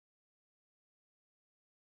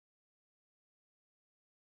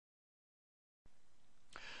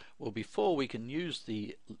Well, before we can use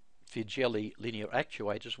the Firgelli Linear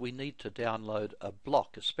Actuators, we need to download a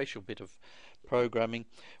block, a special bit of programming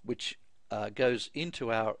which goes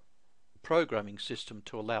into our programming system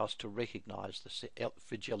to allow us to recognize the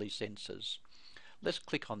Firgelli sensors. Let's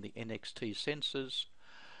click on the NXT sensors.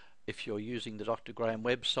 If you're using the Dr. Graham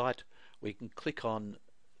website, we can click on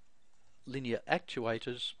Linear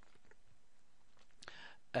Actuators,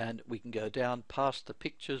 and we can go down past the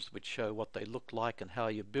pictures which show what they look like and how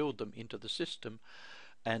you build them into the system,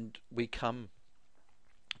 and we come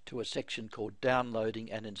to a section called Downloading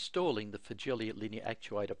and Installing the Firgelli Linear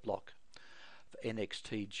Actuator block for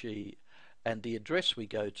NXT-G, and the address we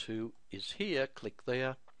go to is here. Click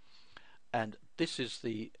there, and this is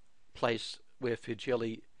the place where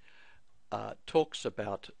Firgelli talks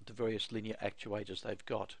about the various linear actuators they've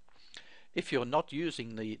got. If you're not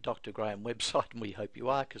using the Dr. Graham website, and we hope you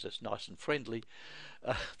are because it's nice and friendly,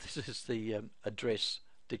 this is the address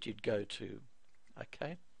that you'd go to.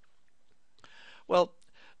 Okay. Well,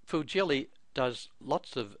 Firgelli does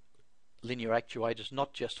lots of linear actuators,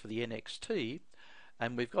 not just for the NXT,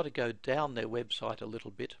 and we've got to go down their website a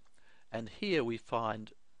little bit, and here we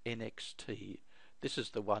find NXT. This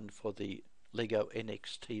is the one for the Lego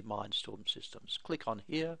NXT Mindstorm systems. Click on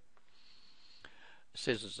here. It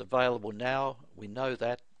says it's available now. We know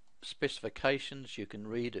that. Specifications you can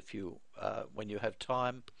read if you when you have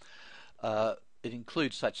time. It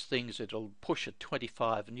includes such things. It'll push at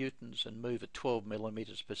 25 newtons and move at 12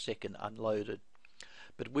 millimeters per second unloaded.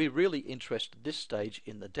 But we're really interested at this stage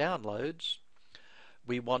in the downloads.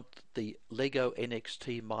 We want the Lego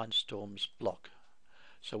NXT Mindstorms block.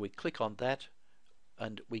 So we click on that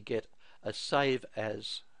and we get a save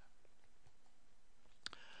as.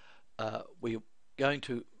 We're going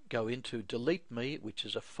to go into Delete Me, which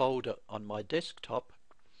is a folder on my desktop,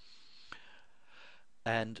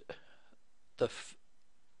 and the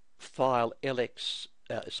file L12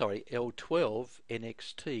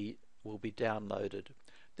 NXT will be downloaded.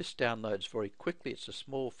 This downloads very quickly. It's a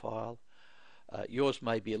small file. Yours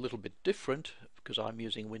may be a little bit different because I'm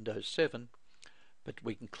using Windows 7, but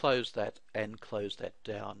we can close that and close that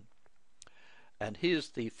down. And here's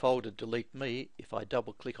the folder Delete Me. If I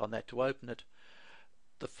double click on that to open it,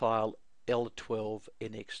 the file L12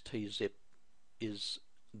 NXT zip is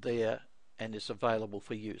there and is available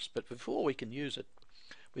for use. But before we can use it,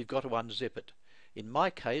 we've got to unzip it. In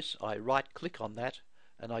my case, I right click on that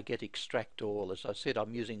and I get Extract All. As I said,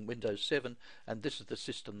 I'm using Windows 7 and this is the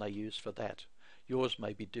system they use for that. Yours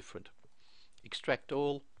may be different. Extract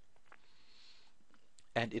All,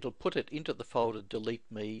 and it'll put it into the folder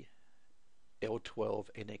Delete Me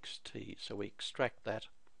L12 NXT. So we extract that,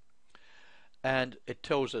 and it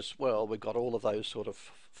tells us, well, we've got all of those sort of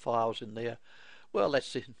files in there. Well,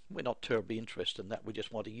 we're not terribly interested in that. We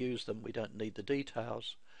just want to use them. We don't need the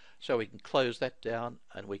details. So we can close that down,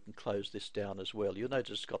 and we can close this down as well. You'll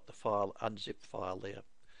notice it's got the file, unzip file there,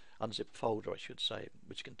 unzip folder I should say,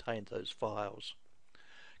 which contains those files.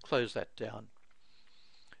 Close that down.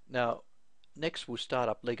 Now, next we'll start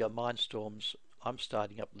up Lego Mindstorms. I'm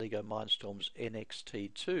starting up Lego Mindstorms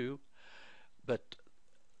NXT2, but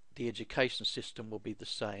the education system will be the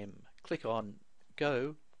same. Click on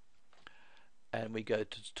Go, and we go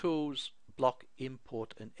to Tools, Block,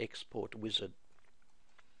 Import and Export Wizard.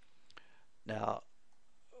 Now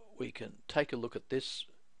we can take a look at this.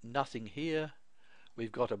 Nothing here.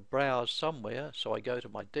 We've got to browse somewhere, so I go to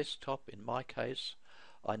my desktop. In my case,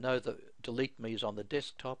 I know that Delete Me is on the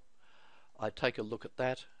desktop. I take a look at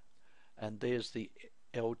that, and there's the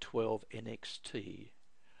L12 NXT.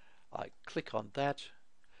 I click on that,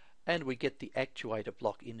 and we get the actuator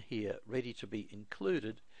block in here, ready to be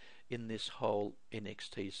included in this whole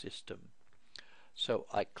NXT system. So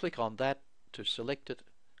I click on that to select it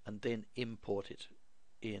and then import it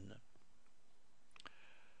in.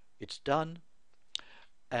 It's done,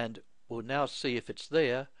 and we'll now see if it's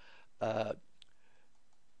there.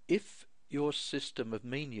 If your system of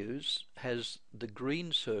menus has the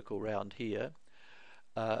green circle round here,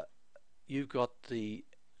 you've got the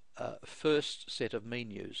first set of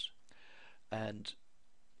menus, and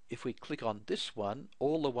if we click on this one,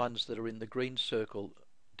 all the ones that are in the green circle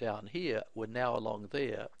down here were now along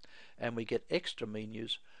there, and we get extra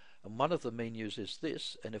menus, and one of the menus is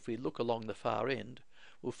this, and if we look along the far end,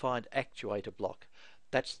 we'll find actuator block.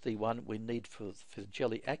 That's the one we need for the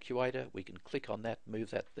Firgelli actuator. We can click on that,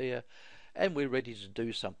 move that there, and we're ready to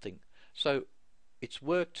do something. So it's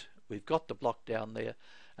worked. We've got the block down there,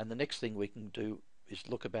 and the next thing we can do is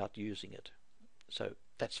look about using it. So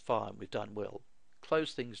that's fine. We've done well.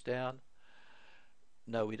 Close things down.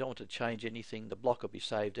 No, we don't want to change anything. The block will be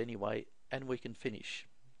saved anyway, and we can finish.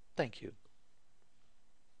 Thank you.